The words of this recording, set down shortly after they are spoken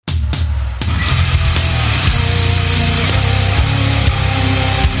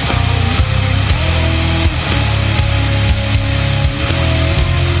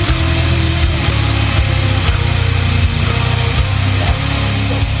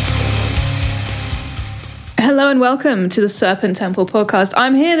Hello and welcome to the Serpent Temple podcast.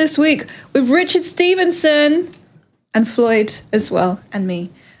 I'm here this week with Richard Stevenson and Floyd as well, and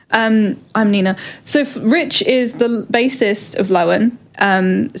me. I'm Nina. So Rich is the bassist of Lowen.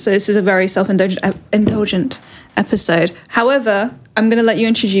 So this is a very self-indulgent episode. However, I'm going to let you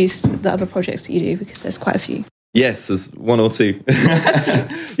introduce the other projects that you do because there's quite a few. Yes, there's one or two.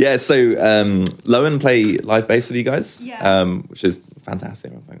 Yeah, so Lowen play live bass with you guys, which is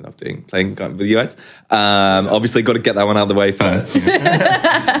fantastic. I love playing with you guys. Obviously, got to get that one out of the way first.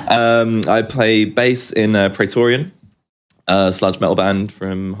 I play bass in Praetorian, a sludge metal band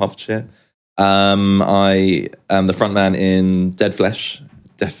from Hertfordshire. I am the frontman in Dead Flesh,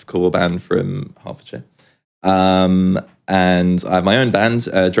 deathcore band from Hertfordshire. And I have my own band,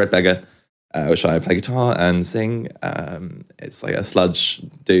 Dreadbeggar, which I play guitar and sing. It's like a sludge,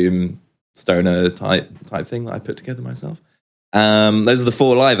 doom, stoner type thing that I put together myself. Those are the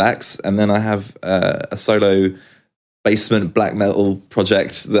 4 live acts, and then I have a solo basement black metal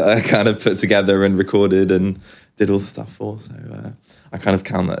project that I kind of put together and recorded and did all the stuff for. So I kind of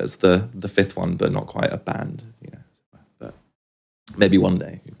count that as the 5th one, but not quite a band. But maybe one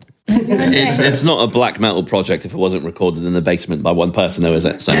day. It's not a black metal project if it wasn't recorded in the basement by one person, though, is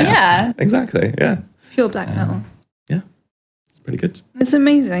it? So Yeah. Exactly. Yeah. Pure black metal. Yeah. It's pretty good. It's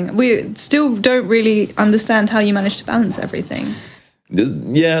amazing. We still don't really understand how you manage to balance everything.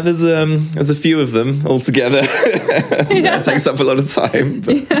 Yeah, there's a few of them all together. That takes up a lot of time.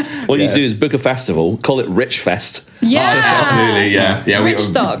 But, all you need to do is book a festival, call it Rich Fest. Yeah. Absolutely, yeah. Rich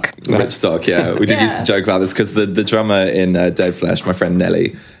stock. Rich stock, yeah. We did used to joke about this because the drummer in Dead Flesh, my friend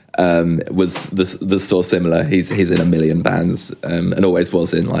Nelly, was the sort of similar. He's in a million bands and always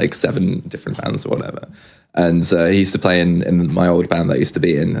was in like 7 different bands or whatever. And he used to play in my old band that I used to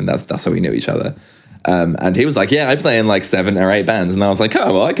be in, and that's how we knew each other. And he was like, yeah, I play in like 7 or 8 bands. And I was like,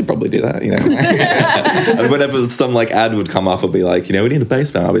 oh, well, I could probably do that, And whenever some like ad would come up, I'd be like, we need a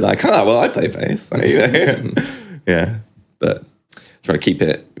bass band. I'll be like, oh, well, I play bass. Yeah, but try to keep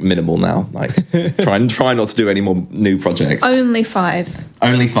it minimal now. Like, try not to do any more new projects. Only 5.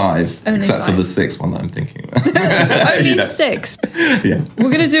 Only 5. Only except 5. for the 6th one that I'm thinking about. Only 6. Yeah. We're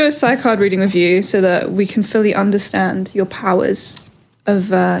going to do a Psycard reading with you so that we can fully understand your powers of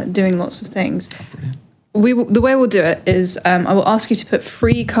doing lots of things. The way we'll do it is I will ask you to put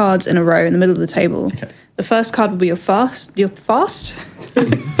 3 cards in a row in the middle of the table. Okay. The first card will be your fast. Fast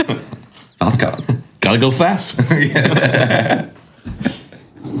card. Gotta go fast.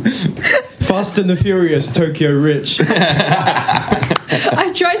 Fast and the Furious, Tokyo Rich.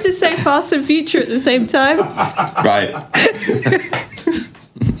 I tried to say Fast and Future at the same time. Right.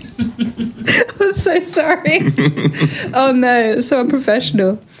 I'm so sorry. Oh no, it's so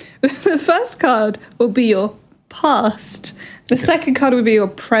unprofessional. The first card will be your past. The second card will be your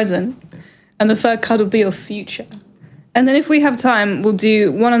present. And the third card will be your future. And then if we have time, we'll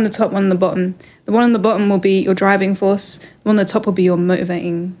do one on the top, one on the bottom. The one on the bottom will be your driving force. The one on the top will be your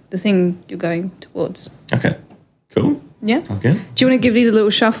motivating, the thing you're going towards. Okay. Cool. Yeah? Sounds good. Do you want to give these a little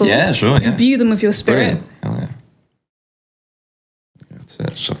shuffle? Yeah, sure. Yeah. Imbue them with your spirit. Brilliant. Hell yeah.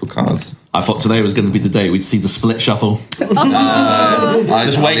 Shuffle cards. I thought today was going to be the day we'd see the split shuffle. I'm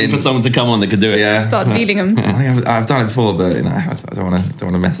just waiting for someone to come on that could do it. Yeah. Start dealing them. I've done it before, but I don't want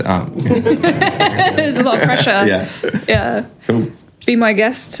to mess it up. There's a lot of pressure. Yeah. Cool. Be my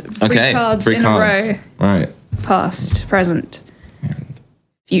guest. 3 cards 3 in cards. a row. Right. Past, present,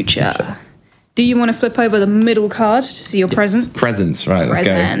 future. Do you want to flip over the middle card to see your present? Presents, right, let's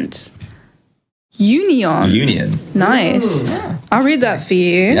present. Union. Nice. Yeah. I'll read that for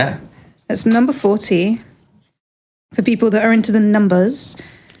you. Yeah. That's number 40 for people that are into the numbers.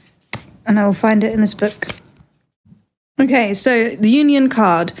 And I will find it in this book. Okay, so the Union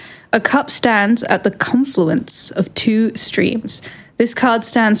card. A cup stands at the confluence of 2 streams. This card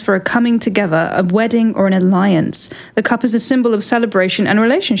stands for a coming together, a wedding, or an alliance. The cup is a symbol of celebration and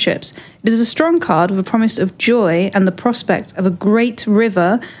relationships. It is a strong card with a promise of joy and the prospect of a great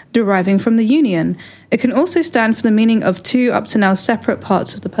river deriving from the union. It can also stand for the meaning of 2 up to now separate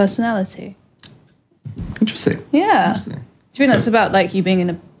parts of the personality. Interesting. Yeah. Do you think that's about like you being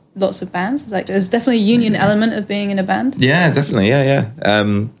in lots of bands? Like there's definitely a union element of being in a band? Yeah, definitely. Yeah.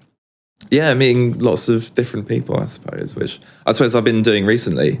 Yeah, meeting lots of different people, I suppose, which I suppose I've been doing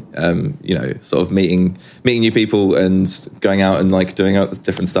recently. Sort of meeting new people and going out and like doing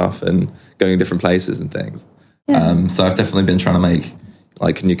different stuff and going to different places and things. Yeah. So I've definitely been trying to make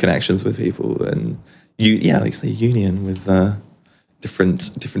like new connections with people and like you say, union with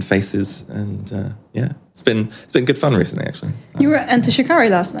different faces and it's been good fun recently actually. You were at Enter Shikari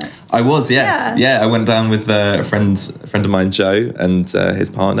last night. I was, yes. Yeah, I went down with a friend of mine, Joe, and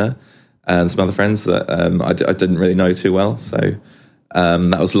his partner. and some other friends that I didn't really know too well. So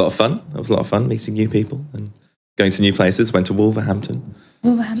that was a lot of fun. That was a lot of fun meeting new people and going to new places. Went to Wolverhampton.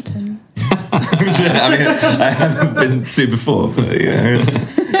 Wolverhampton. I mean, I haven't been to before, but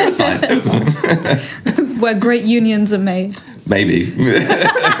it's fine. It was fine. Where great unions are made. Maybe.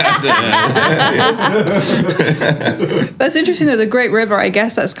 That's interesting though, the Great River, I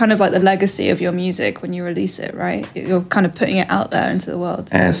guess that's kind of like the legacy of your music when you release it, right? You're kind of putting it out there into the world.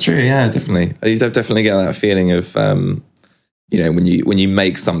 Yeah, it's true, yeah, definitely. You definitely get that feeling of, when you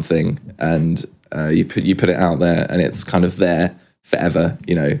make something and you put it out there and it's kind of there forever,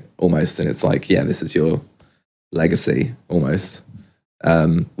 almost, and it's like, yeah, this is your legacy, almost.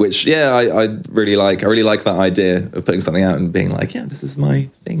 Which, yeah, I really like. I really like that idea of putting something out and being like, yeah, this is my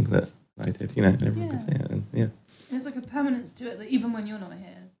thing that I did, and everyone can see it. And, yeah. There's like a permanence to it that even when you're not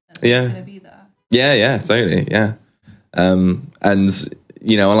here, it's going to be there. Yeah, totally, yeah. And,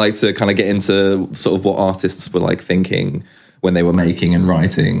 I like to kind of get into sort of what artists were like thinking when they were making and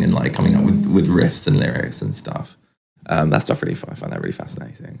writing and like coming up with riffs and lyrics and stuff. That stuff I find that really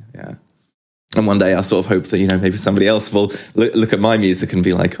fascinating, yeah. And one day I sort of hope that, maybe somebody else will look at my music and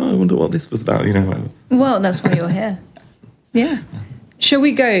be like, oh, I wonder what this was about, Well, that's why you're here. Yeah. Shall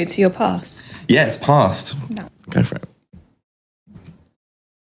we go to your past? Yes, past. No. Go for it.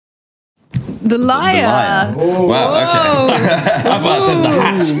 The Liar. Oh, wow, okay. I thought I said the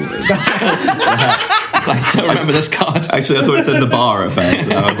hat. I don't remember this card. Actually, I thought it said the bar at first.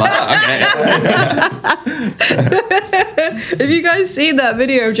 And I was like, Have you guys seen that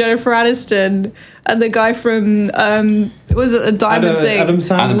video of Jennifer Aniston and the guy from was it a diamond thing? Adam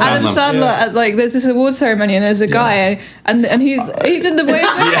Sandler. Adam Sandler. Yeah. At, like, there's this award ceremony and there's a guy and he's in the way of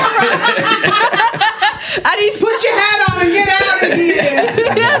the camera. And he's Put your hat on and get out of here.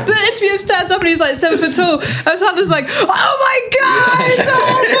 yeah, the interviewer stands up and he's like 7 foot tall. And Sandler's like, oh my god, it's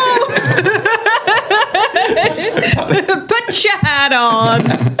awful. Put your hat on.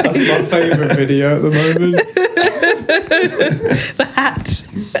 That's my favourite video at the moment. The hat.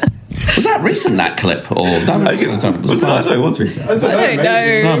 Was that recent, that clip? Or I thought it was recent. I don't know.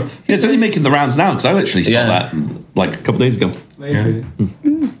 No. Yeah, it's only making the rounds now because I literally saw that like a couple of days ago. Maybe.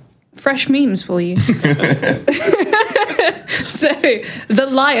 Fresh memes for you. So, The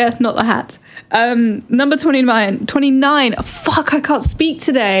Liar, not the hat. Number 29. Fuck, I can't speak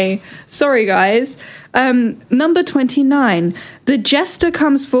today. Sorry, guys. Number 29. The jester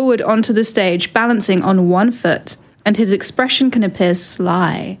comes forward onto the stage, balancing on one foot, and his expression can appear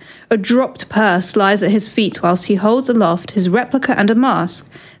sly. A dropped purse lies at his feet whilst he holds aloft his replica and a mask.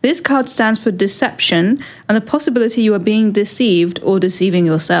 This card stands for deception and the possibility you are being deceived or deceiving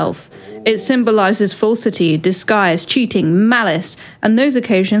yourself. It symbolises falsity, disguise, cheating, malice, and those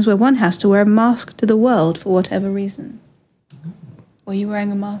occasions where one has to wear a mask to the world for whatever reason. Were you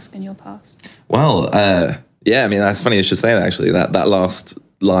wearing a mask in your past? Well, yeah, I mean, that's funny you should say that, actually. That last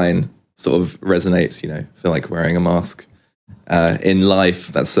line sort of resonates, I feel like wearing a mask in life,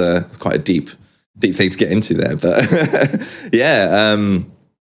 that's quite a deep thing to get into there. But yeah,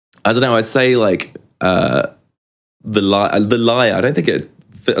 I don't know, I'd say like the lie, I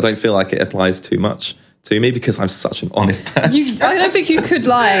don't feel like it applies too much to me because I'm such an honest person. I don't think you could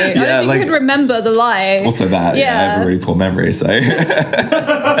lie. Yeah, I don't think you could remember the lie. Also that, I have a really poor memory, so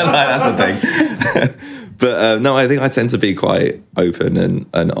that's the thing. But no, I think I tend to be quite open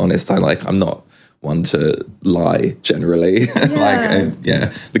and honest. I'm not one to lie generally.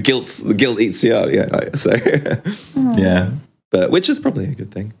 Yeah. The guilt eats you up. Yeah, so yeah. But which is probably a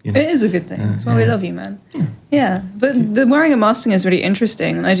good thing. It is a good thing. That's why we love you, man. Yeah. But the wearing a mask thing is really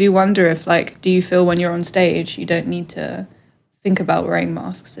interesting, and I do wonder if, like, do you feel when you're on stage you don't need to think about wearing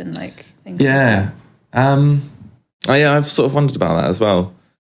masks and like things? Yeah. I've sort of wondered about that as well.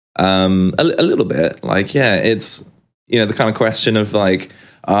 A little bit. Like, yeah, it's the kind of question of like,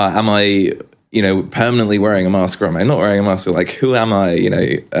 am I permanently wearing a mask or am I not wearing a mask? Or like, who am I?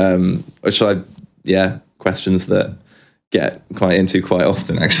 Or should I? Yeah, questions that get quite into quite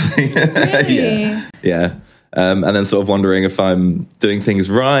often, actually. Really? Yeah. And then sort of wondering if I'm doing things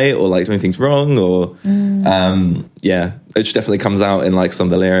right or like doing things wrong or yeah, which definitely comes out in like some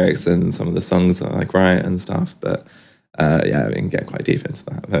of the lyrics and some of the songs that I like write and stuff. But yeah, we can get quite deep into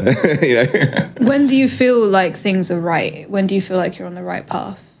that. But, When do you feel like things are right? When do you feel like you're on the right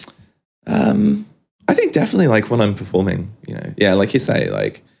path? I think definitely like when I'm performing, yeah, like you say,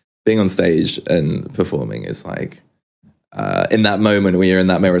 like being on stage and performing is like in that moment when you're in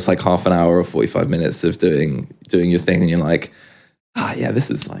that mirror, it's like half an hour or 45 minutes of doing your thing, and you're like, yeah,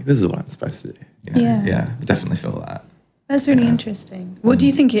 this is what I'm supposed to do. Yeah, I definitely feel that. That's really interesting. What do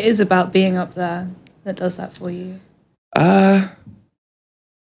you think it is about being up there that does that for you?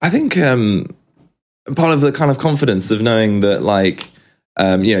 I think part of the kind of confidence of knowing that, like,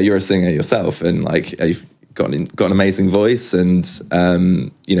 you're a singer yourself, and like you've got an amazing voice, and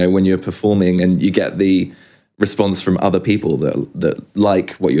when you're performing and you get the response from other people that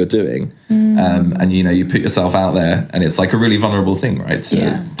like what you're doing, and you put yourself out there, and it's like a really vulnerable thing, right,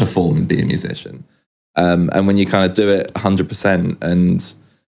 to perform and be a musician, and when you kind of do it 100% and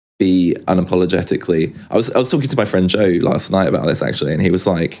be unapologetically. I was talking to my friend Joe last night about this, actually, and he was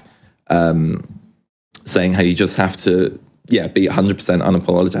like saying how you just have to be 100%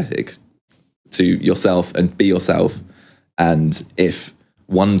 unapologetic to yourself and be yourself, and if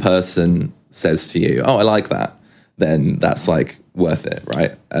one person says to you, "Oh, I like that," then that's like worth it,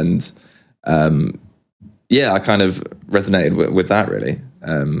 right? And I kind of resonated with that, really,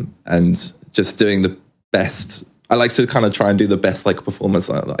 and just doing the best. I like to kind of try and do the best like performance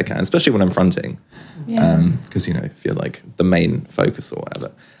that I can, especially when I'm fronting, because if you're like the main focus or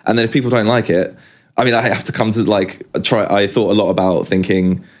whatever. And then if people don't like it, I mean, I have to come to like try. I thought a lot about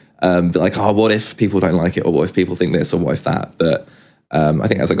thinking, like, oh, what if people don't like it, or what if people think this, or what if that? But I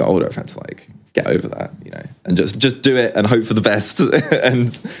think as I got older, I've had to like get over that, and just do it and hope for the best. And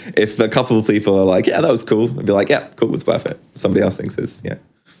if a couple of people are like, yeah, that was cool, I'd be like, yeah, cool, it's worth it. Somebody else thinks it's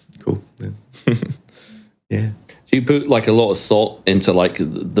cool. Yeah. Do you put like a lot of thought into like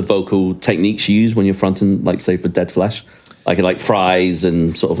the vocal techniques you use when you're fronting, like say for Dead Flesh, like fries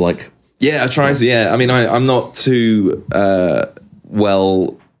and sort of like? Yeah, I try to. Yeah, I mean, I'm not too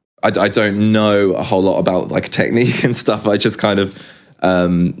well. I don't know a whole lot about like technique and stuff. I just kind of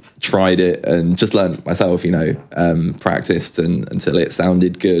tried it and just learned myself, practiced until it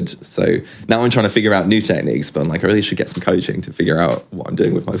sounded good. So now I'm trying to figure out new techniques, but I'm like, I really should get some coaching to figure out what I'm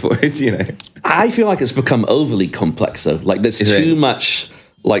doing with my voice, I feel like it's become overly complex though. Like there's too much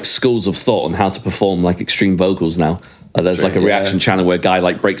like schools of thought on how to perform like extreme vocals now. There's like a reaction channel where a guy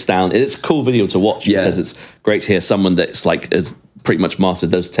like breaks down. It's a cool video to watch because it's great to hear someone that's like has pretty much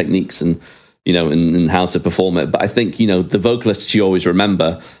mastered those techniques and and how to perform it. But I think, the vocalists you always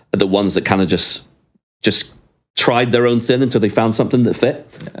remember are the ones that kind of just tried their own thing until they found something that fit.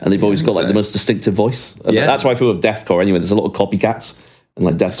 And they've always got like the most distinctive voice. Yeah. That's why I feel with deathcore anyway. There's a lot of copycats and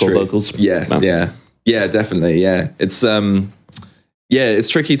like deathcore vocals. Yes, yeah, definitely, yeah. It's it's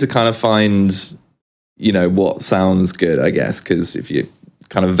tricky to kind of find, what sounds good, I guess, because if you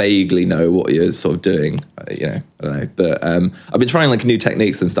kind of vaguely know what you're sort of doing, I don't know. But I've been trying like new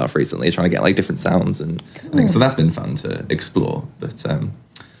techniques and stuff recently, trying to get like different sounds and things. So that's been fun to explore. But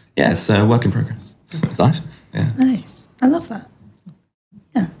it's a work in progress. Nice. Yeah. Nice. I love that.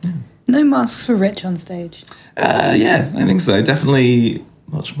 Yeah. No masks for Rich on stage. I think so. Definitely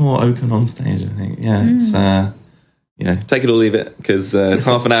much more open on stage, I think. Yeah. It's take it or leave it, because it's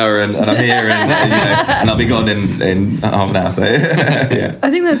half an hour and I'm here and I'll be gone in half an hour. So yeah,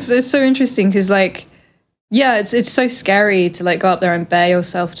 I think it's so interesting because it's so scary to like go up there and bare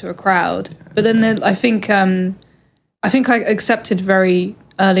yourself to a crowd. But then I think I accepted very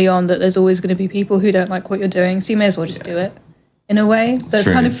early on that there's always going to be people who don't like what you're doing, so you may as well just do it. In a way, that's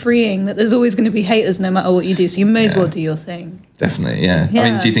kind of freeing. That there's always going to be haters no matter what you do, so you may as well do your thing. Definitely, yeah.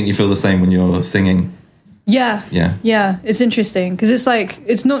 I mean, do you think you feel the same when you're singing? Yeah. It's interesting because it's like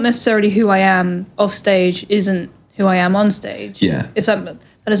it's not necessarily who I am off stage isn't who I am on stage. Yeah. If that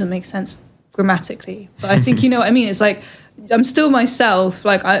doesn't make sense grammatically, but I think you know what I mean. It's like I'm still myself.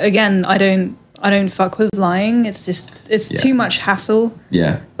 Like I don't fuck with lying. It's just too much hassle.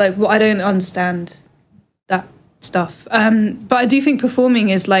 Yeah. Like I don't understand that stuff. But I do think performing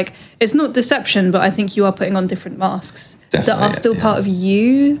is like it's not deception, but I think you are putting on different masks that are still part of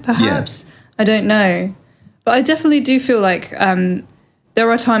you. Perhaps I don't know. But I definitely do feel like there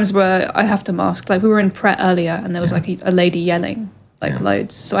are times where I have to mask. Like we were in Pret earlier and there was like a lady yelling like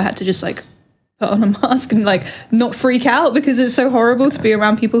loads. So I had to just like put on a mask and like not freak out because it's so horrible to be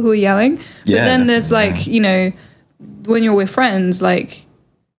around people who are yelling. But then there's like, when you're with friends, like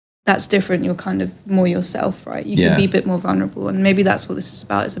that's different. You're kind of more yourself, right? You can be a bit more vulnerable. And maybe that's what this is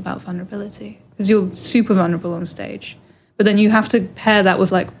about. It's about vulnerability because you're super vulnerable on stage. But then you have to pair that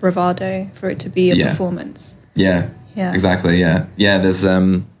with like bravado for it to be a performance. Yeah, exactly. Yeah. There's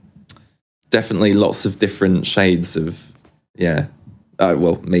definitely lots of different shades of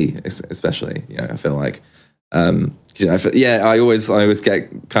me especially. I feel like I always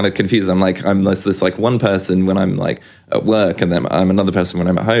get kind of confused. I'm like I'm this like one person when I'm like at work, and then I'm another person when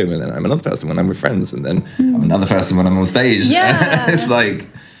I'm at home, and then I'm another person when I'm with friends, and then I'm another person when I'm on stage. Yeah, it's like.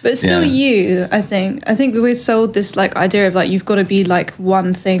 But it's still you, I think. I think we're sold this like idea of like you've got to be like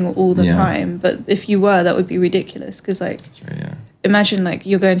one thing all the time. But if you were, that would be ridiculous. Because like, imagine like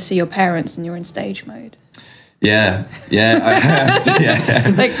you're going to see your parents and you're in stage mode. Yeah.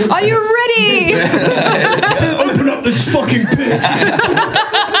 Like, are you ready? Open up this fucking pig.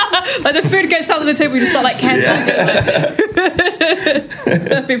 Like the food gets out of the table, you just start like candy.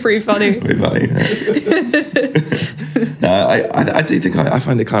 That'd be pretty funny. I do think I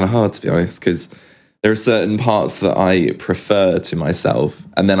find it kind of hard, to be honest, because there are certain parts that I prefer to myself,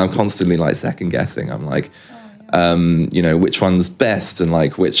 and then I'm constantly like second guessing. I'm like, which one's best, and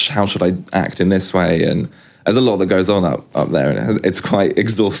like how should I act in this way? And there's a lot that goes on up there, and it's quite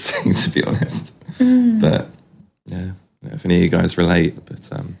exhausting, to be honest. But yeah, if any of you guys relate, but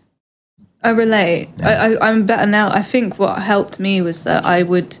I relate. Yeah. I'm better now. I think what helped me was that I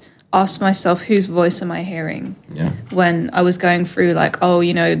would ask myself, whose voice am I hearing? Yeah. When I was going through like,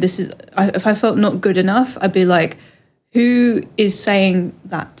 this is, if I felt not good enough, I'd be like, who is saying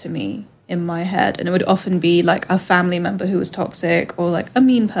that to me in my head? And it would often be like a family member who was toxic or like a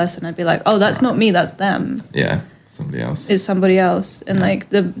mean person. I'd be like, oh, that's not me, that's them. Yeah, somebody else. It's somebody else. And like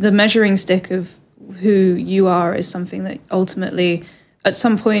the measuring stick of who you are is something that ultimately, at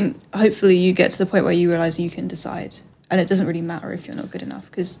some point, hopefully you get to the point where you realize you can decide. And it doesn't really matter if you're not good enough,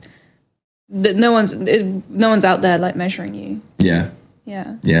 because no one's out there like measuring you. Yeah.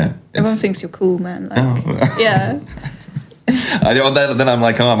 Everyone thinks you're cool, man. Like, yeah. Then I'm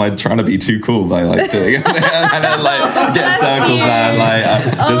like, am I trying to be too cool by like doing it? And then like get circles, man. Like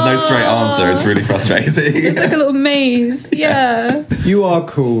there's no straight answer. It's really frustrating. It's like a little maze. Yeah. You are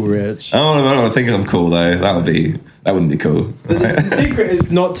cool, Rich. I don't think I'm cool though. That wouldn't be cool. The secret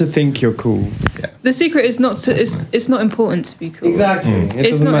is not to think you're cool. Yeah. The secret is not to. It's not important to be cool. Exactly.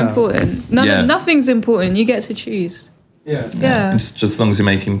 It's not important. Nothing's important. You get to choose. Yeah. Just as long as you're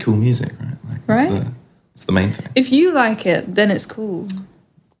making cool music, right? Right. It's the main thing. If you like it, then it's cool.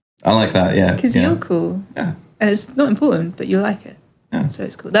 I like that, yeah. Because you're cool. Yeah. And it's not important, but you like it. Yeah. So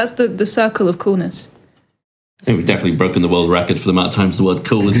it's cool. That's the circle of coolness. I think we've definitely broken the world record for the amount of times the word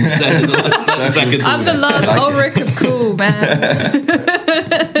cool has been said in the last 30 seconds. I'm the last Ulrich of cool,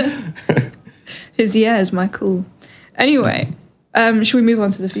 man. His is my cool. Anyway, should we move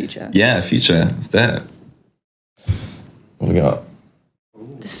on to the future? Yeah, future. Let's do it. What do we got?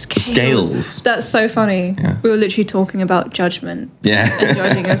 The scales. That's so funny. Yeah. We were literally talking about judgment. Yeah. And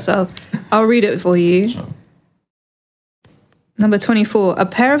judging yourself. I'll read it for you. Sure. Number 24. A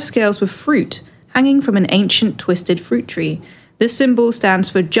pair of scales with fruit hanging from an ancient twisted fruit tree. This symbol stands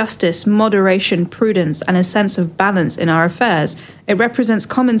for justice, moderation, prudence, and a sense of balance in our affairs. It represents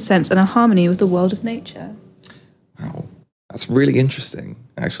common sense and a harmony with the world of nature. Wow. That's really interesting,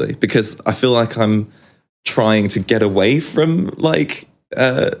 actually, because I feel like I'm trying to get away from, like,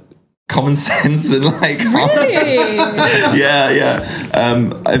 common sense and, like... Really? Yeah.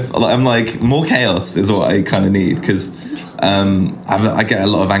 I'm like, more chaos is what I kind of need, because I get a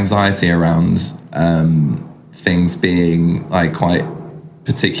lot of anxiety around things being, like, quite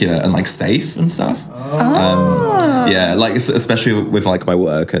particular and, like, safe and stuff. Yeah, like, especially with, like, my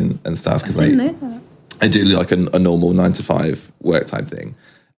work and stuff, because I do like a normal 9-to-5 work type thing.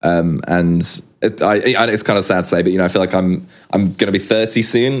 And it's kind of sad to say, but I feel like I'm going to be 30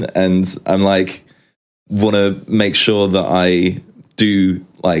 soon, and I'm like want to make sure that I do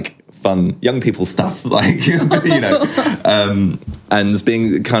like fun young people stuff, like and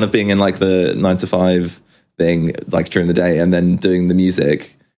being in like the 9-to-5 thing, like during the day, and then doing the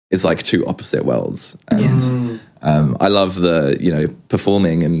music is like two opposite worlds. And I love the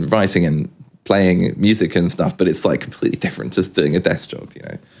performing and writing and playing music and stuff, but it's like completely different just doing a desk job,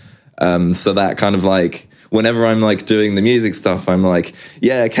 so that kind of like whenever I'm like doing the music stuff, I'm like,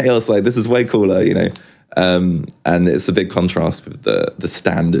 yeah, chaos, like this is way cooler, and it's a big contrast with the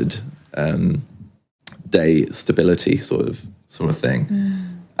standard day stability sort of thing.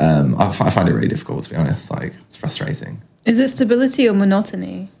 I find it really difficult, to be honest. Like, it's frustrating. Is it stability or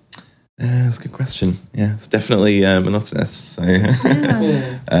monotony? That's a good question. Yeah, it's definitely monotonous. So,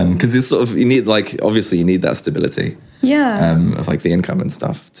 because it's sort of, you need, like, obviously you need that stability. Yeah. Of like the income and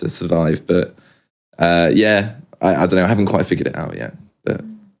stuff to survive. But I don't know. I haven't quite figured it out yet. But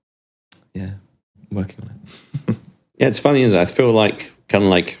yeah, I'm working on it. Yeah, it's funny, isn't it? I feel like kind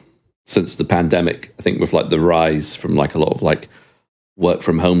of like since the pandemic, I think with like the rise from like a lot of like work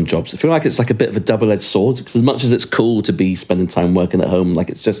from home jobs, I feel like it's like a bit of a double-edged sword, because as much as it's cool to be spending time working at home, like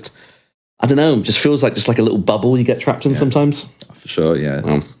it's just, I don't know, just feels like a little bubble you get trapped in sometimes. For sure,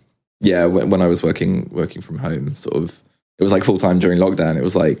 yeah. Yeah, when I was working from home, sort of, it was like full-time during lockdown. It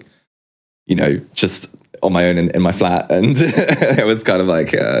was like, just on my own in my flat, and it was kind of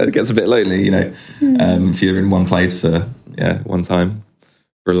like, it gets a bit lonely, if you're in one place for, one time,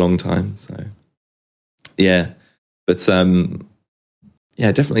 for a long time. So, yeah. But,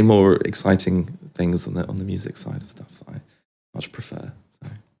 yeah, definitely more exciting things on the music side of stuff that I much prefer. So,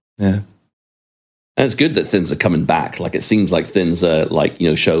 yeah. And it's good that Thins are coming back. Like, it seems like Thins are like,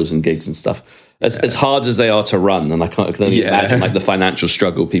 shows and gigs and stuff. As hard as they are to run, and I can only imagine like the financial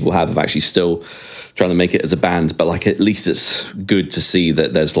struggle people have of actually still trying to make it as a band. But like, at least it's good to see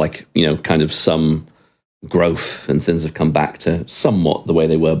that there's like, kind of some growth, and Thins have come back to somewhat the way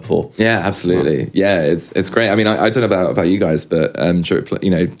they were before. Yeah, absolutely. Yeah, it's great. I mean, I don't know about you guys, but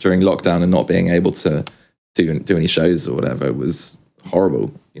during lockdown and not being able to do any shows or whatever, it was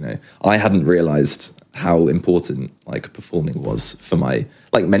horrible. I hadn't realized how important like performing was for my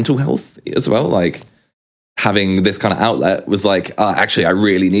like mental health as well. Like, having this kind of outlet was like, actually, I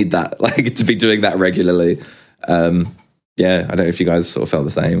really need that, like, to be doing that regularly. Yeah, I don't know if you guys sort of felt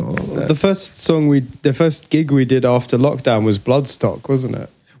the same. Or the first gig we did after lockdown was Bloodstock, wasn't it?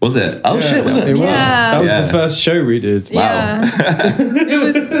 Was it? Oh, shit, was it? It was. Yeah. That was the first show we did. Wow. Yeah. It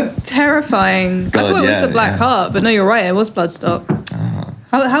was terrifying. I thought it was the Black Heart, but no, you're right, it was Bloodstock.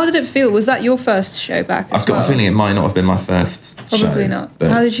 How did it feel? Was that your first show back as I've got a feeling it might not have been my first Probably show, not. but-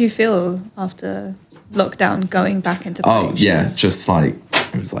 How did you feel after lockdown going back into playing shows? Just like,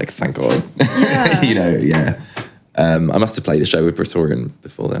 it was like, thank God. Yeah. I must have played a show with Praetorian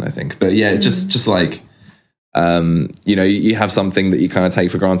before then, I think. But yeah, just like, you have something that you kind of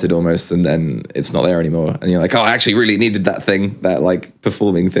take for granted almost, and then it's not there anymore. And you're like, I actually really needed that thing, that like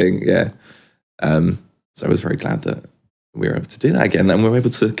performing thing. Yeah. So I was very glad that we were able to do that again, and we were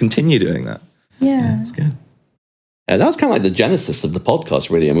able to continue doing that. Yeah. It's good. Yeah, that was kind of like the genesis of the podcast,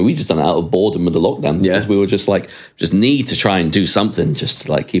 really. I mean, we just done it out of boredom with the lockdown. Yeah. Because we were just like, need to try and do something just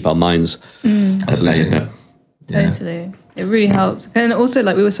to like keep our minds. Absolutely. Totally. It really helped. And also,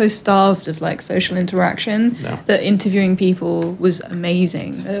 like, we were so starved of like social interaction that interviewing people was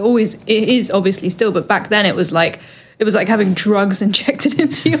amazing. It is obviously still, but back then it was like having drugs injected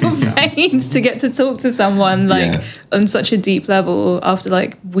into your veins to get to talk to someone like on such a deep level after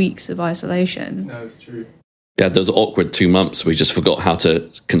like weeks of isolation. No, it's true. Yeah, those awkward 2 months we just forgot how to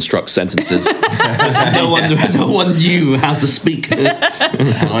construct sentences. no one knew how to speak.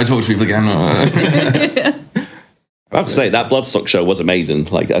 I talk to people again. I have to say, that Bloodstock show was amazing.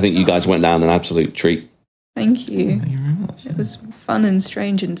 Like, I think you guys went down an absolute treat. Thank you. Thank you very much. It was fun and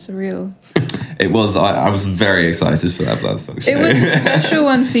strange and surreal. It was. I was very excited for that Bloodstock show. It was a special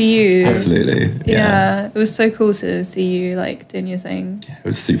one for you. Absolutely. Yeah. It was so cool to see you like doing your thing. I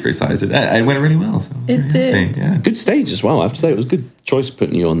was super excited. It went really well. So It did. Yeah. Good stage as well, I have to say. It was a good choice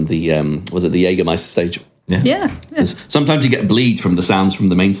putting you on the, was it the Jägermeister stage? Yeah. Sometimes you get bleed from the sounds from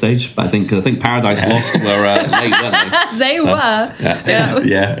the main stage, but I think Paradise Lost were late, weren't they? They were.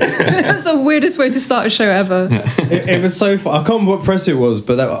 Yeah. That's the weirdest way to start a show ever. It was so fun. I can't remember what press it was,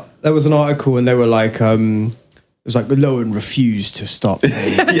 but there was an article and they were like, it was like Lowen refused to stop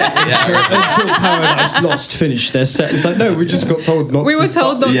playing until Paradise Lost finished their set. It's like, no, we just got told not to. We were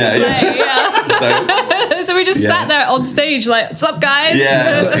told not to play. Yeah. So we just sat there on stage like, what's up, guys?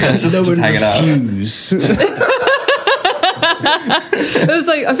 Yeah. just hanging out. Refused. It was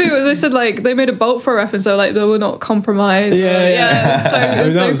like, I think they said like they made a Bolt for reference, so like they were not compromised. It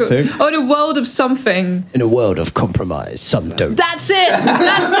was so cool. Sick. Oh, in a world of something. In a world of compromise, some don't. That's it.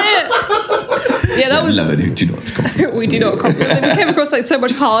 Yeah, that was. No, do not compromise. We do not compromise. We came across like so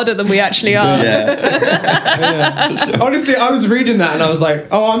much harder than we actually are. Yeah. Sure. Honestly, I was reading that and I was like,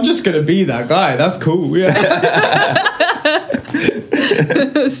 oh, I'm just gonna be that guy. That's cool. Yeah.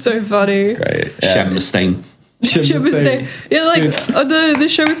 It's so funny. It's great. Shem Mustaine. Yeah, like the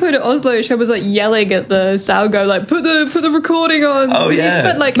show we played at Oslo, Shem was like yelling at the sound guy, like put the recording on. Oh, yeah. He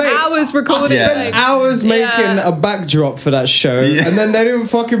spent like hours recording. Yeah. Hours making a backdrop for that show, and then they didn't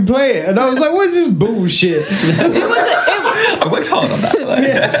fucking play it, and I was like, "What is this bullshit?" I worked hard on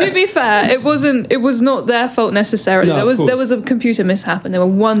that. To be fair, it was not their fault necessarily. No, there was a computer mishap, and they were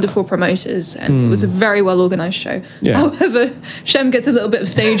wonderful promoters, and it was a very well organised show. Yeah. However, Shem gets a little bit of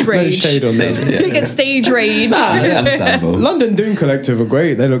stage rage. Shade on them. He gets stage rage. Understandable. London Doom Collective are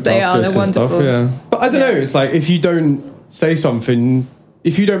great. They looked after us and stuff. Yeah, but I don't know. It's like if you don't say something,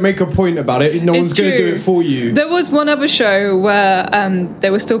 if you don't make a point about it, no one's going to do it for you. There was one other show where they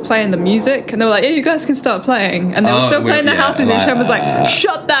were still playing the music, and they were like, "Yeah, you guys can start playing," and they were still playing the house music. And Shem was like,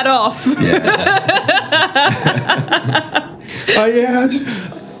 "Shut that off!"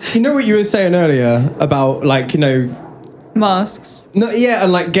 You know what you were saying earlier about like masks. No,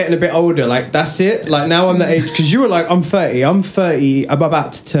 and like getting a bit older, like that's it. Like now I'm the age, because you were like, I'm 30, I'm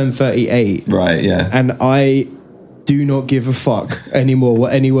about to turn 38. Right, yeah. And I do not give a fuck anymore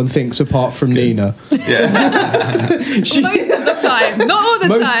what anyone thinks apart from Nina. Yeah. Most of the time. Not all the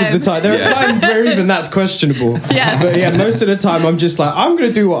most time. of the time. There are times where even that's questionable. Yes. But yeah, most of the time I'm just like, I'm going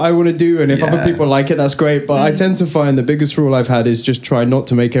to do what I want to do. And if other people like it, that's great. But I tend to find the biggest rule I've had is just try not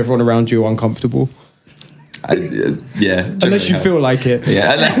to make everyone around you uncomfortable. Unless you feel like it.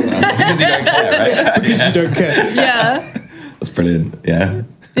 Yeah, because you don't care, right? Because you don't care. Yeah. That's brilliant. Yeah.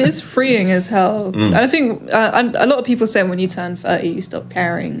 It's freeing as hell. And I think a lot of people say when you turn 30, you stop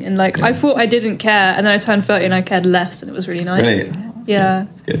caring. And like, I thought I didn't care, and then I turned 30 and I cared less, and it was really nice. Really? Yeah.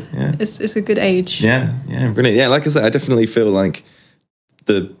 It's good. Yeah. It's a good age. Yeah. Brilliant. Yeah, like I said, I definitely feel like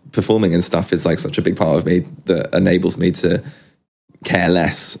the performing and stuff is like such a big part of me that enables me to care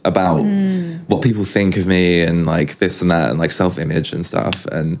less about what people think of me and like this and that and like self-image and stuff.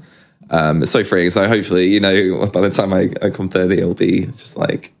 And it's so freeing. So hopefully, you know, by the time I come 30, it'll be just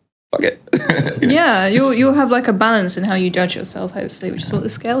like, fuck it. Yeah, you'll have like a balance in how you judge yourself, hopefully, which is what the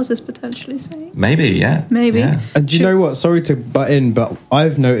scales is potentially saying. Maybe, yeah. Maybe. Yeah. And do you know what? Sorry to butt in, but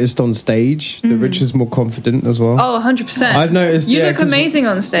I've noticed on stage that Rich is more confident as well. Oh, 100%. I've noticed. You look amazing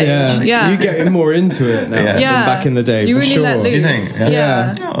on stage. Yeah. You get more into it now than back in the day. You for really sure. let loose. You think?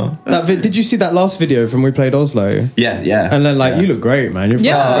 Yeah. Oh. Did you see that last video from we played Oslo? Yeah. And then you look great, man. You're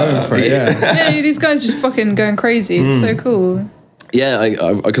fucking going for it. Yeah, these guys just fucking going crazy. It's so cool. Yeah,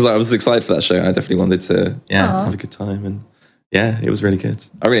 because I was excited for that show. I definitely wanted to have a good time. And yeah, it was really good.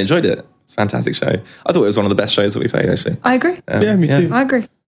 I really enjoyed it. It's a fantastic show. I thought it was one of the best shows that we played, actually. I agree. Me too. I agree.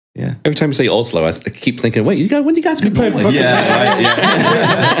 Yeah. Every time you say Oslo, I keep thinking, wait, when do you guys go?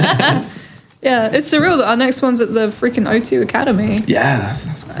 Yeah, it's surreal that our next one's at the freaking O2 Academy. Yeah,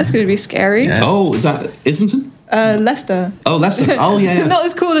 that's going to be scary. Yeah. Oh, is that Islington? Leicester. Oh, Leicester. Oh, yeah. Not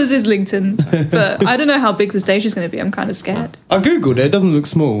as cool as Islington, but I don't know how big the stage is going to be. I'm kind of scared. I googled it. It doesn't look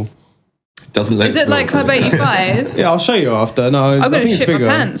small. Doesn't look Is it like Club 85? Yeah, I'll show you after. No, I'm I going think to it's shit bigger.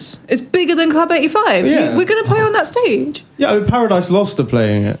 my pants. It's bigger than Club 85. Yeah. We're going to play on that stage. Yeah, Paradise Lost are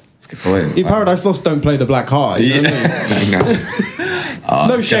playing it. That's a good point. Yeah, Paradise Lost don't play the Black Heart. You know what I mean?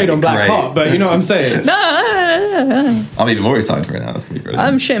 No shade on Black Heart, but you know what I'm saying. No. I'm even more excited for it now. That's going to be brilliant.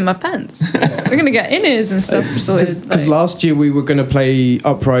 I'm shitting my pants. We're going to get in-ears and stuff sorted. Because last year we were going to play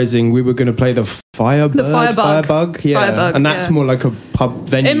Uprising. We were going to play the Firebug. Yeah. Firebug, and that's more like a pub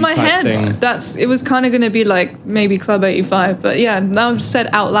venue in my type head, thing. it was kind of going to be like maybe Club 85, but yeah, now I've said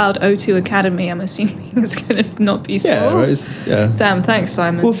out loud O2 Academy, I'm assuming it's going to not be small. Yeah. Damn, thanks,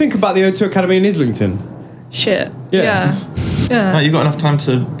 Simon. Well, think about the O2 Academy in Islington. Shit. Yeah. No, you've got enough time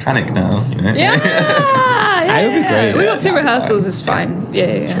to panic now, you know? Yeah. It'll be great. We got 2 rehearsals, it's fine. Yeah.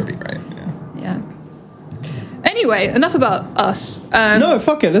 It'll be great, Yeah. Anyway, enough about us. No,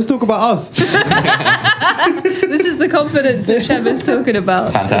 fuck it. Let's talk about us. This is the confidence that Shem is talking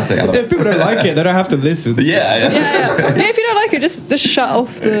about. Fantastic. If people don't like it, they don't have to listen. Yeah, if you don't like it, just shut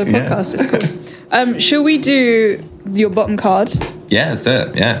off the podcast. It's cool. Shall we do your bottom card? Yeah, that's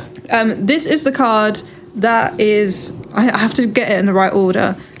it. Yeah. This is the card that is... I have to get it in the right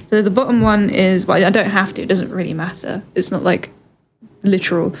order. The bottom one is... Well, I don't have to. It doesn't really matter. It's not like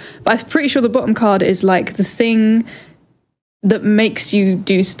literal. But I'm pretty sure the bottom card is like the thing that makes you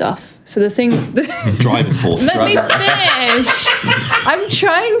do stuff. So the thing... Driving force. Let me finish. I'm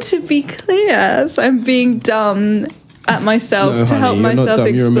trying to be clear. So I'm being dumb at myself to help myself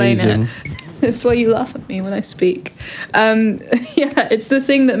explain it. That's why you laugh at me when I speak. It's the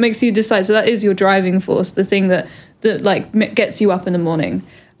thing that makes you decide. So that is your driving force, the thing that like gets you up in the morning.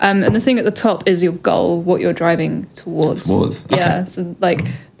 And the thing at the top is your goal, what you're driving towards. Okay. Yeah, so like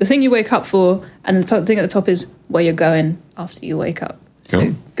the thing you wake up for, and the thing at the top is where you're going after you wake up.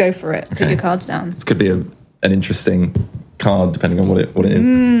 So go for it. Put your cards down. This could be an interesting card, depending on what it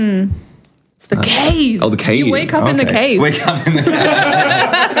is. It's the cave. Oh, the cave. You wake up in the cave. Wake up in the cave.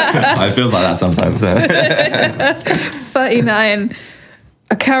 It feels like that sometimes. 39.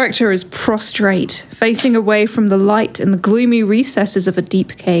 A character is prostrate, facing away from the light in the gloomy recesses of a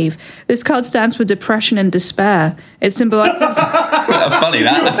deep cave. This card stands for depression and despair. It symbolizes... Funny,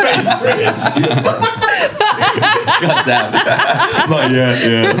 that. God damn.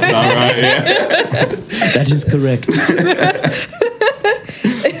 Yeah, that's about right, yeah. That is correct.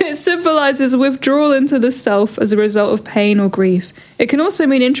 It symbolizes withdrawal into the self as a result of pain or grief. It can also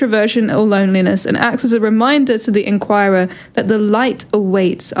mean introversion or loneliness and acts as a reminder to the inquirer that the light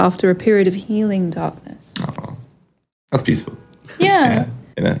awaits after a period of healing darkness. Oh, that's beautiful. Yeah.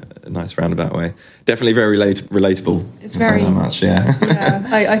 In a nice roundabout way. Definitely very relatable. It's very... That much, yeah.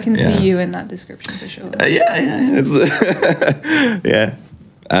 Yeah, I can see you in that description for sure. Yeah.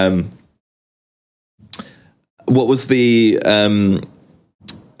 What was the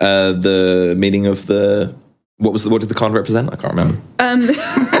meaning of the What did the card represent? I can't remember.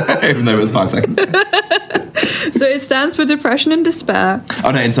 Even though it was 5 seconds. So it stands for depression and despair. Oh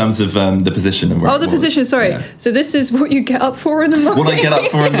no, in terms of the position of where the position, sorry. Yeah. So this is what you get up for in the morning. What I get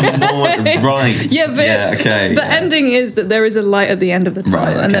up for in the morning, right. Yeah, but okay. The ending is that there is a light at the end of the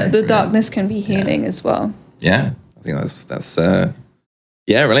tunnel, and that the darkness can be healing as well. Yeah, I think that's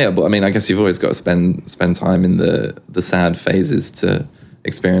relatable. I mean, I guess you've always got to spend time in the sad phases to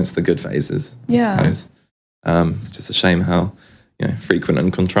experience the good phases, I suppose. It's just a shame how frequent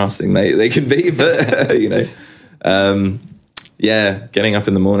and contrasting they can be, but getting up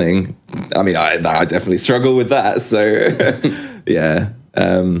in the morning, I mean, I definitely struggle with that, so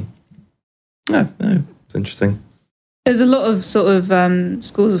it's interesting. There's a lot of sort of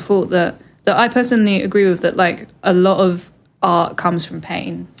schools of thought that I personally agree with, that like a lot of art comes from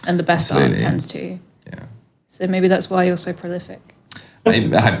pain, and the best art tends to. Yeah. So maybe that's why you're so prolific. Maybe.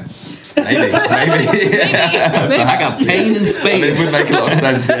 Maybe. I got pain in space. It would make a lot of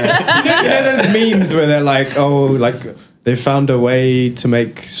sense, yeah. You know those memes where they're like, they found a way to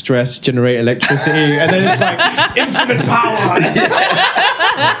make stress generate electricity, and then it's like infinite power.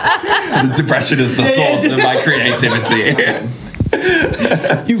 The depression is the source of my creativity.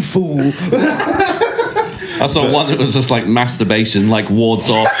 You fool. I saw one that was just like masturbation, like wards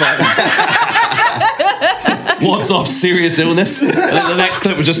off serious illness. And then the next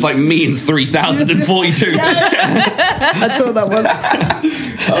clip was just like me in 3042. I saw that one.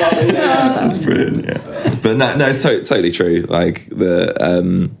 That's brilliant. Yeah. But no, it's totally true. Like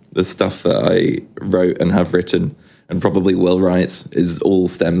the stuff that I wrote and have written and probably will write all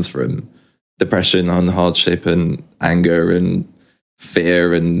stems from depression and hardship and anger and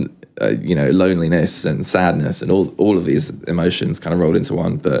fear and loneliness and sadness and all of these emotions kind of rolled into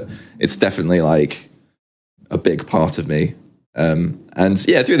one. But it's definitely like a big part of me. And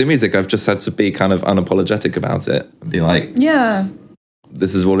through the music, I've just had to be kind of unapologetic about it and be like,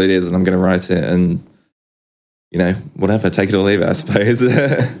 this is what it is, and I'm going to write it, and whatever, take it or leave it, I suppose. Well,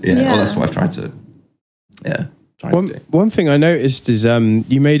 that's what I've tried to. One thing I noticed is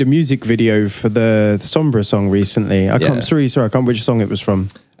you made a music video for the Sombre song recently. I'm really sorry, I can't remember which song it was from.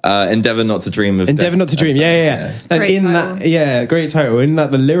 Endeavour Not to Dream of Endeavour Not to Dream, yeah. And great title. Great title. In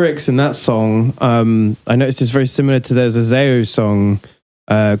that, the lyrics in that song, I noticed it's very similar to there's a Zao song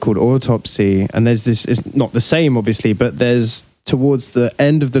called Autopsy, and there's this, it's not the same obviously, but there's towards the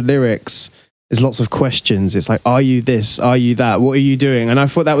end of the lyrics, there's lots of questions. It's like, are you this? Are you that? What are you doing? And I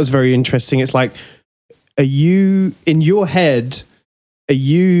thought that was very interesting. It's like, are you, in your head, are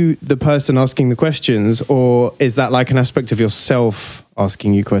you the person asking the questions, or is that like an aspect of yourself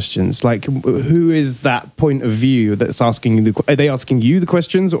asking you questions? Like, who is that point of view that's asking you are they asking you the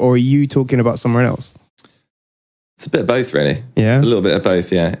questions, or are you talking about someone else? It's a bit of both, really. Yeah. It's a little bit of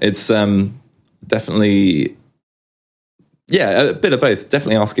both, yeah. It's definitely, a bit of both.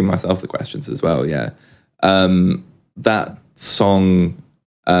 Definitely asking myself the questions as well, yeah. That song,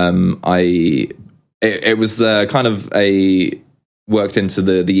 it was kind of worked into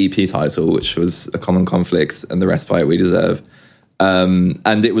the EP title, which was A Common Conflict and the Respite We Deserve.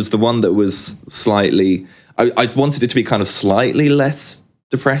 And it was the one that was slightly, I wanted it to be kind of slightly less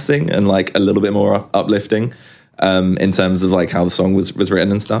depressing and like a little bit more uplifting in terms of like how the song was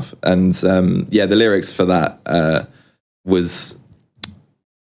written and stuff. And the lyrics for that was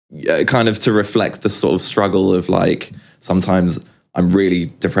kind of to reflect the sort of struggle of like, sometimes I'm really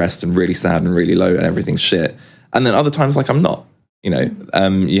depressed and really sad and really low and everything's shit. And then other times like I'm not,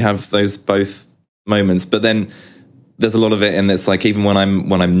 you have those both moments, but then there's a lot of it, and it's like even when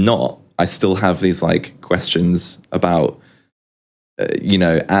I'm not, I still have these like questions about,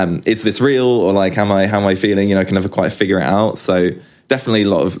 is this real, or like how am I feeling? I can never quite figure it out. So definitely a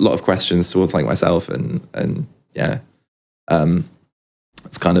lot of questions towards like myself, and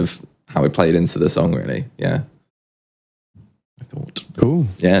it's kind of how it played into the song, really. Yeah, I thought cool.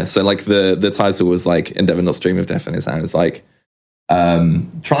 Yeah, so like the title was like Endeavour Not to Dream of Death in His Hand. It's like,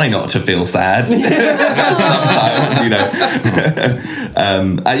 try not to feel sad sometimes,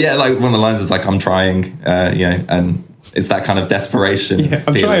 like one of the lines is like, I'm trying, and it's that kind of desperation. Yeah,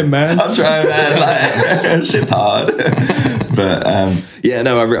 I'm trying, man. Like, shit's hard. But I'm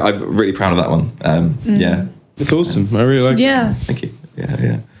really proud of that one. Yeah, it's awesome. I really like it. Yeah, thank you.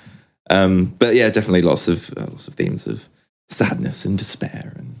 Yeah. But yeah, definitely lots of themes of sadness and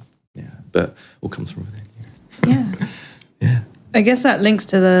despair, and but all comes from within. Yeah. I guess that links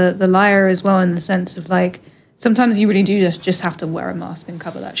to the lyre as well, in the sense of like, sometimes you really do just have to wear a mask and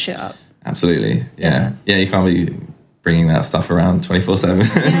cover that shit up. Absolutely. Yeah, you can't be bringing that stuff around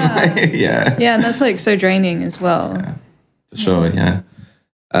 24/7. Yeah, and that's like so draining as well. Yeah, for sure. Yeah.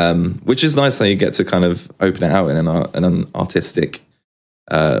 which is nice. How you get to kind of open it out in an artistic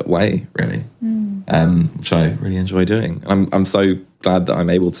way, really, which I really enjoy doing. I'm so glad that I'm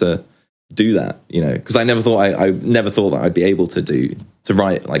able to do that, because I never thought that I'd be able to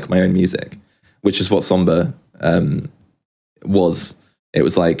write like my own music, which is what Sombre was. It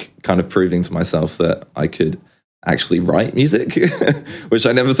was like kind of proving to myself that I could actually write music, which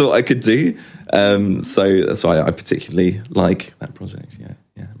I never thought I could do. So that's why I particularly like that project.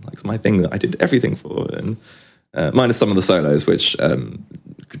 Yeah, like it's my thing that I did everything for, and minus some of the solos, which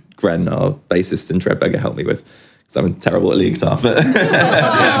Gren, our bassist in Dreadbeggar, helped me with. I'm terrible at lead guitar, but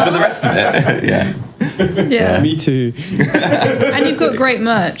the rest of it, yeah. Me too. And you've got great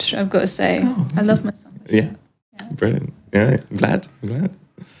merch, I've got to say. I love my song. Yeah, brilliant. Yeah, I'm glad.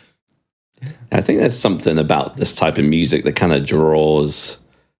 I think there's something about this type of music that kind of draws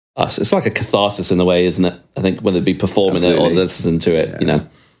us. It's like a catharsis in a way, isn't it? I think whether it be performing it or listening to it,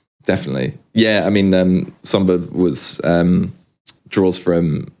 Definitely. Yeah, I mean, Sombre was draws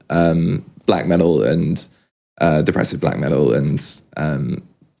from black metal and depressive black metal and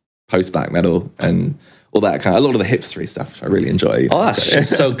post black metal and all that a lot of the hipstery stuff, which I really enjoy. Oh, that's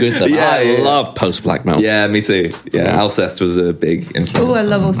just so good though. I love post black metal. Yeah, me too. Yeah, Alcest was a big influence. Oh, I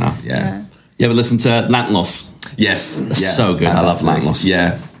love Alcest. Yeah. You ever listen to Lantlos? Yes. So good. Fantastic. I love Lantlos.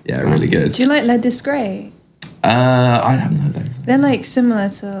 Yeah, really good. Do you like Lead Is Grey? I haven't heard those. They're like similar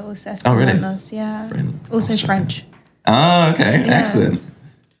to Alcest. Oh, really? Lantlos, yeah. Brilliant. Also French. Oh, okay. Yeah. Excellent.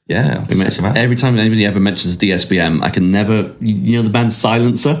 Yeah, every time anybody ever mentions DSBM, I can never, the band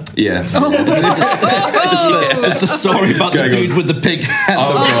Silencer? Yeah. Just a story about the dude with the pig hands.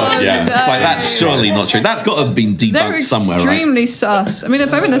 Oh, God, yeah. It's like, that's surely not true. That's got to have been debunked somewhere, right? They're extremely sus. I mean,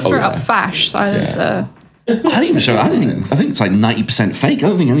 if I'm in a straight up fash, Silencer. I think it's like 90% fake. I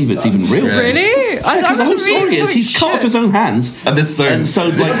don't think any of it's even real. Really? Because the whole story is he's cut off his own hands, and so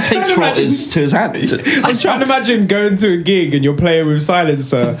like pig trot is to his hand. I'm trying to imagine going to a gig and you're playing with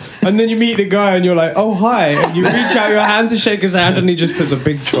Silencer, and then you meet the guy and you're like, "Oh hi," and you reach out your hand to shake his hand, and he just puts a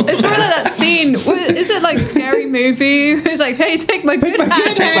big trot. It's probably like that scene. Is it like Scary Movie? It's like, "Hey, take my good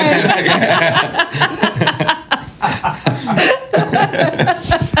hand."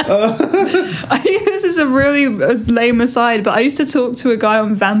 This is a really lame aside, but I used to talk to a guy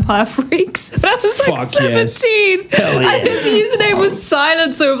on Vampire Freaks when I was like 17. And his username was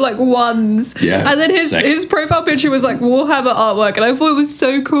Silencer with like ones. Yeah. And then his profile picture was like Warhammer artwork, and I thought it was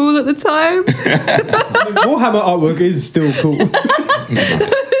so cool at the time. Warhammer artwork is still cool.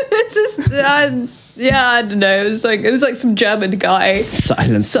 It's just I don't know. It was like some German guy.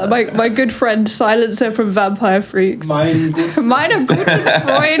 Silencer. So my good friend Silencer from Vampire Freaks. Meine guten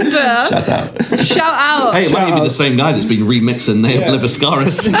Freunde. Shout out. Hey, it might be the same guy that's been remixing Neo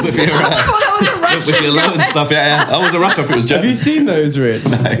Bliviscaris with your I thought that was a Russian with your Lowen stuff. Yeah. I was a Russian if it was German. Have you seen those, Rid?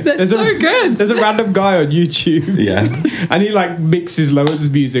 No. They're so good. There's a random guy on YouTube. Yeah. And he like mixes Lowen's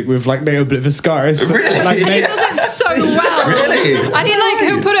music with like Neo Bliviscaris. Really? Like, He does it so well. Really? And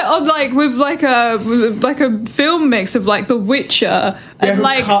he'll put it on like with like a film mix of like The Witcher and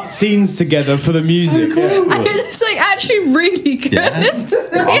like cut scenes together for the music. So cool. and it's like actually really good. Yeah.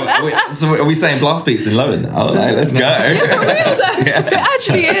 So are we saying blast beats in Lowen now? Like, let's go. Yeah, for real though. It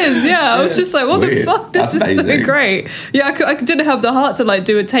actually is. Yeah, I was just like, what the fuck? This is so great. Yeah, I didn't have the heart to like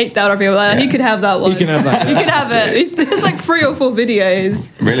do a takedown of it. Like, he could have that one. You can have that. You can have it. There's like 3 or 4 videos.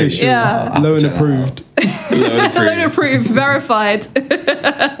 Really? Yeah. Lowen approved. Lowen approved, verified.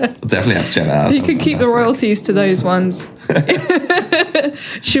 Definitely have to check that out. You can keep the royalties to those ones.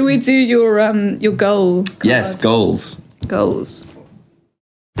 Should we do your goal card? Yes, goals.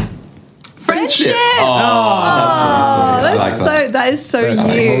 Friendship. That is so you.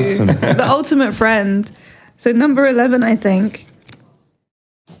 Wholesome. The ultimate friend. So number 11, I think.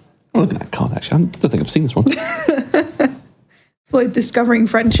 Oh, look at that card, actually. I don't think I've seen this one. Floyd discovering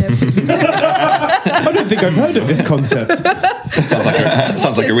friendship. I don't think I've heard of this concept.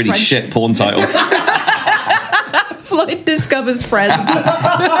 Sounds like a really shit porn title. Floyd discovers friends.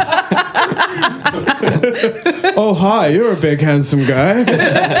 Oh, hi, you're a big, handsome guy.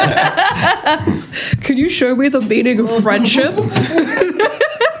 Can you show me the meaning of friendship?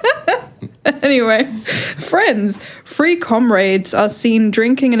 Anyway, friends. 3 comrades are seen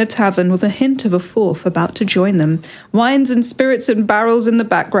drinking in a tavern with a hint of a 4th about to join them. Wines and spirits in barrels in the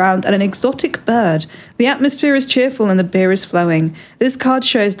background and an exotic bird. The atmosphere is cheerful and the beer is flowing. This card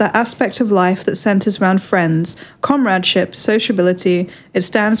shows that aspect of life that centers around friends, comradeship, sociability. It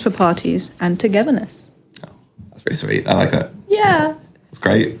stands for parties and togetherness. Oh, that's pretty sweet. I like that. Yeah. It's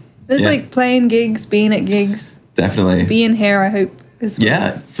great. It's like playing gigs, being at gigs. Definitely. Being here, I hope.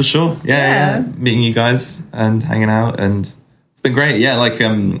 Yeah, for sure. Yeah. Meeting you guys and hanging out, and it's been great. Yeah, like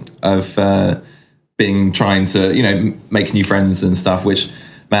I've been trying to make new friends and stuff, which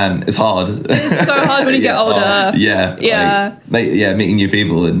man, it's hard. It's so hard when you get older. Yeah. Meeting new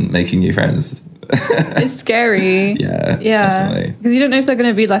people and making new friends. It's scary. Yeah. Because you don't know if they're going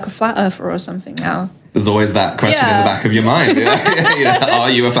to be like a flat earther or something now. There's always that question in the back of your mind. Are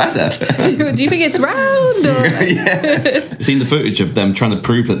you a flat earther? Do you think it's round? Or You've seen the footage of them trying to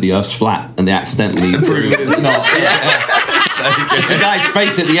prove that the Earth's flat, and they accidentally prove it's not. Just the guy's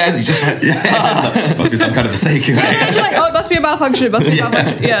face at the end. He's just like, must be some kind of mistake. You're like, oh, it must be a malfunction. It must be a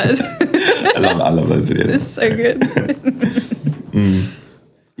malfunction. Yeah. I love those videos. It's so good.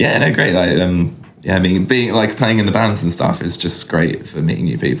 Yeah, no, great. Like, I mean, being like playing in the bands and stuff is just great for meeting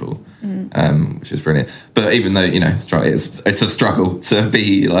new people, which is brilliant. But even though it's a struggle to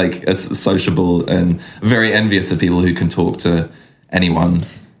be like as sociable, and very envious of people who can talk to anyone.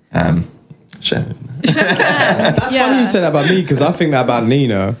 That's funny you say that about me, because I think that about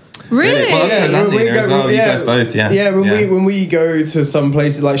Nina. Really? Well, that's what Nina as well. You guys both, when we go to some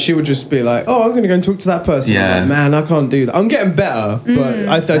places, like she would just be like, "Oh, I'm going to go and talk to that person." Yeah. I'm like, man, I can't do that. I'm getting better, but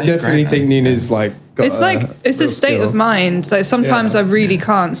I definitely think Nina's like. It's like it's a state of mind. So sometimes I really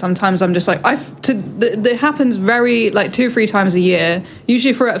can't. Sometimes I'm just like it happens very like 2 or 3 times a year.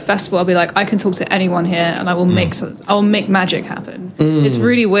 Usually for a festival, I'll be like, I can talk to anyone here, and I will make magic happen. It's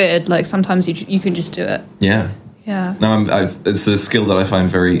really weird. Like sometimes you can just do it. Yeah. Yeah. No, it's a skill that I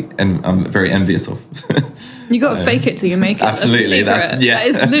find I'm very envious of. You got to fake it till you make it. Absolutely. That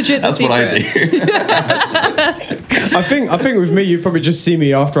is legit. That's what I do. I think with me, you probably just see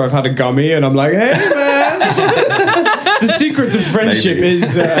me after I've had a gummy, and I'm like, hey man. The secret to friendship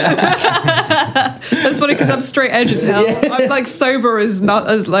is. That's funny because I'm straight edge as hell. Yeah. I'm like sober is not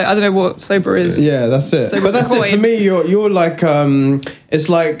as like I don't know what sober is. Yeah, that's it. But that's it for me. You're like it's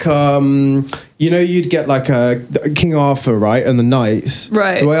like you'd get like a King Arthur, right, and the knights.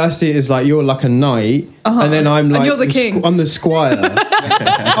 Right. The way I see it is like you're like a knight, and then I'm like and you're the king. I'm the squire.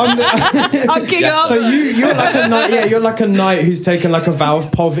 I'm King Arthur. So you're like a knight. Yeah, you're like a knight who's taken like a vow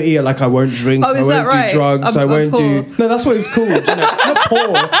of poverty. Like I won't drink. Oh, is I won't that right? do drugs. I won't do. No, that's what it's called. Not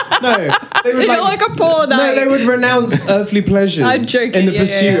poor. No, they would like a poor knight. No, they would renounce earthly pleasures I'm joking, in the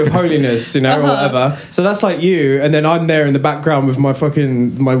pursuit of holiness, or whatever. So that's like you, and then I'm there in the background with my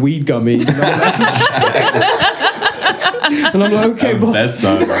weed gummies. And I'm like, okay, boss.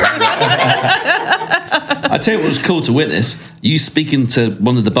 I tell you what was cool to witness. You speaking to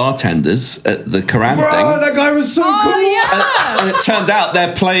one of the bartenders at the Quran thing. That guy was so cool. Yeah. And it turned out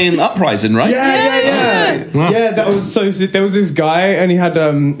they're playing Uprising, right? Yeah. Yeah, that was so sick. There was this guy, and he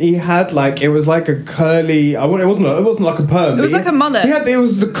had like it was like a curly. It wasn't like a perm. It was like a mullet. It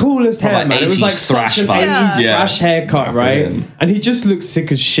was the coolest hair, like man. It was like thrash such an vibe. 80s thrash haircut, right? And he just looked sick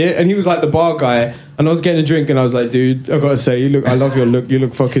as shit. And he was like the bar guy. And I was getting a drink, and I was like, dude, I gotta say, I love your look. You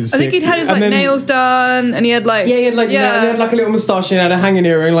look fucking sick. I think he'd had his nails done, and he had like and he had like a little moustache, and he had a hanging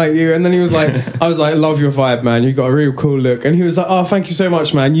earring like you. And then he was like, I was like, love your vibe, man. You got a real cool look. And he was like, oh, thank you so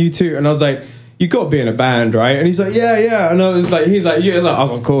much, man. You too. And I was like, you got to be in a band, right? And he's like, yeah. And I was like, I was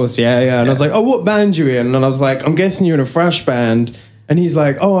of course, yeah. And I was like, oh, what band you in? And I was like, I'm guessing you're in a thrash band. And he's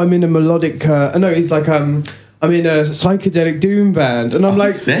like, oh, I'm in a melodic. No, he's like, I'm in a psychedelic doom band. And I'm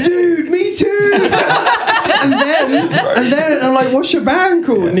like, dude, me too. And then I'm like, what's your band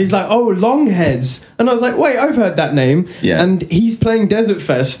called? And he's like, oh, Longheads. And I was like, wait, I've heard that name. Yeah. And he's playing Desert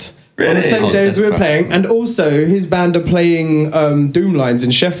Fest on the same day as we were playing. And also his band are playing Doom Lines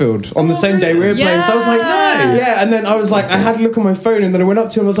in Sheffield on the same day we were playing. So I was like, no. Yeah. And then I was like, I had a look on my phone, and then I went up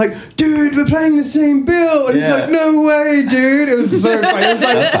to him. I was like, dude, we're playing the same bill. And he's like, no way, dude. It was so funny.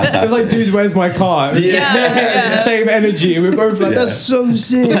 It was like, dude, where's my car? It was the same energy. We were both like, that's so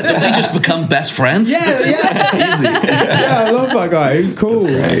sick. Did we just become best friends? Yeah. Yeah, I love that guy. He's cool.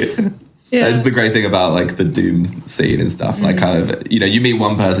 That's great. Yeah. That's the great thing about like the Doom scene and stuff. Like kind of, you meet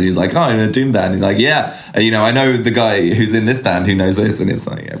one person who's like, oh, I'm in a Doom band. He's like, yeah. And, I know the guy who's in this band who knows this, and it's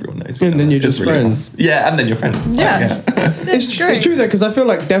like everyone knows. And then you're just friends. Cool. Yeah, and then you're friends. It's it's true though, because I feel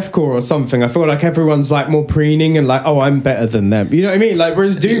like deathcore or something. I feel like everyone's like more preening and like, oh, I'm better than them. You know what I mean? Like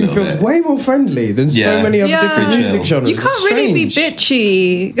whereas Doom feels way more friendly than so many other different music genres. You can't really be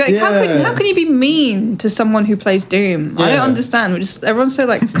bitchy. Like how can you be mean to someone who plays Doom? I don't understand. Everyone's so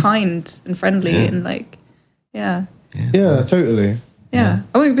like kind and friendly and like totally. Yeah,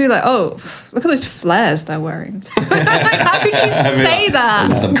 I would be like, oh, look at those flares they're wearing. Like, how could you say that?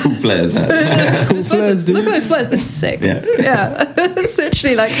 There's some cool flares, man. Look at those flares, they're sick. Yeah. It's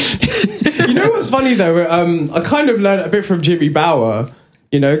literally like... You know what's funny, though? I kind of learned a bit from Jimmy Bauer,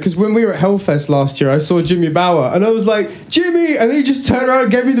 You know, because when we were at Hellfest last year, I saw Jimmy Bauer, and I was like, Jimmy, and then he just turned around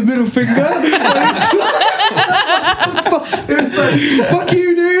and gave me the middle finger. It was like, fuck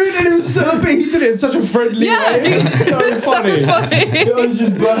you, dude. And it was but he did it in such a friendly way. It was so funny. I was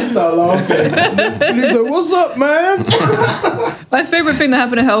just burst out laughing. And he was like, what's up, man? My favourite thing that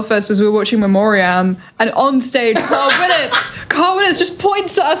happened at Hellfest was we were watching Memoriam, and on stage, Carl Willis just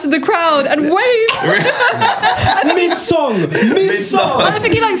points at us in the crowd and waves. Mid-song. I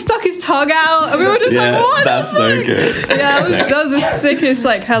think he like stuck his tongue out, and we were just like, what? That's so good. Yeah, that was the sickest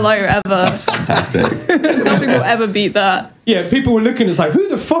like hello ever. That's fantastic. Nothing will ever beat that. Yeah, people were looking, it's like, who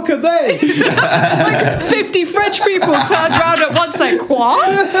the fuck are they? Like 50 French people turned around at once like,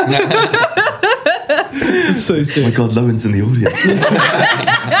 what? So sick. Oh my God, Lowen's in the audience.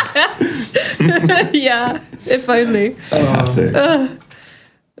 Yeah, if only. It's fantastic.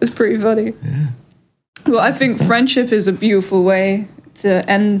 It's pretty funny. Yeah. Well, I think friendship is a beautiful way to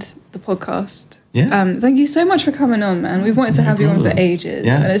end the podcast. Yeah. Thank you so much for coming on, man. We've wanted to have you on for ages.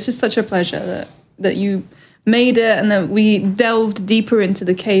 Yeah. And it's just such a pleasure that you made it and that we delved deeper into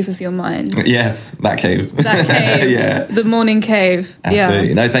the cave of your mind. Yes, that cave. That cave. Yeah. The morning cave. Absolutely.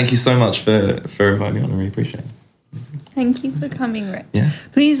 Yeah. No, thank you so much for inviting me on. I really appreciate it. Thank you for coming, Rich. Yeah.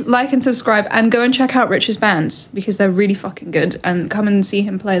 Please like and subscribe and go and check out Rich's bands because they're really fucking good, and come and see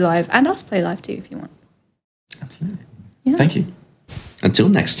him play live and us play live too if you want. Absolutely. Yeah. Thank you. Until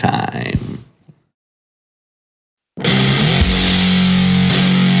next time.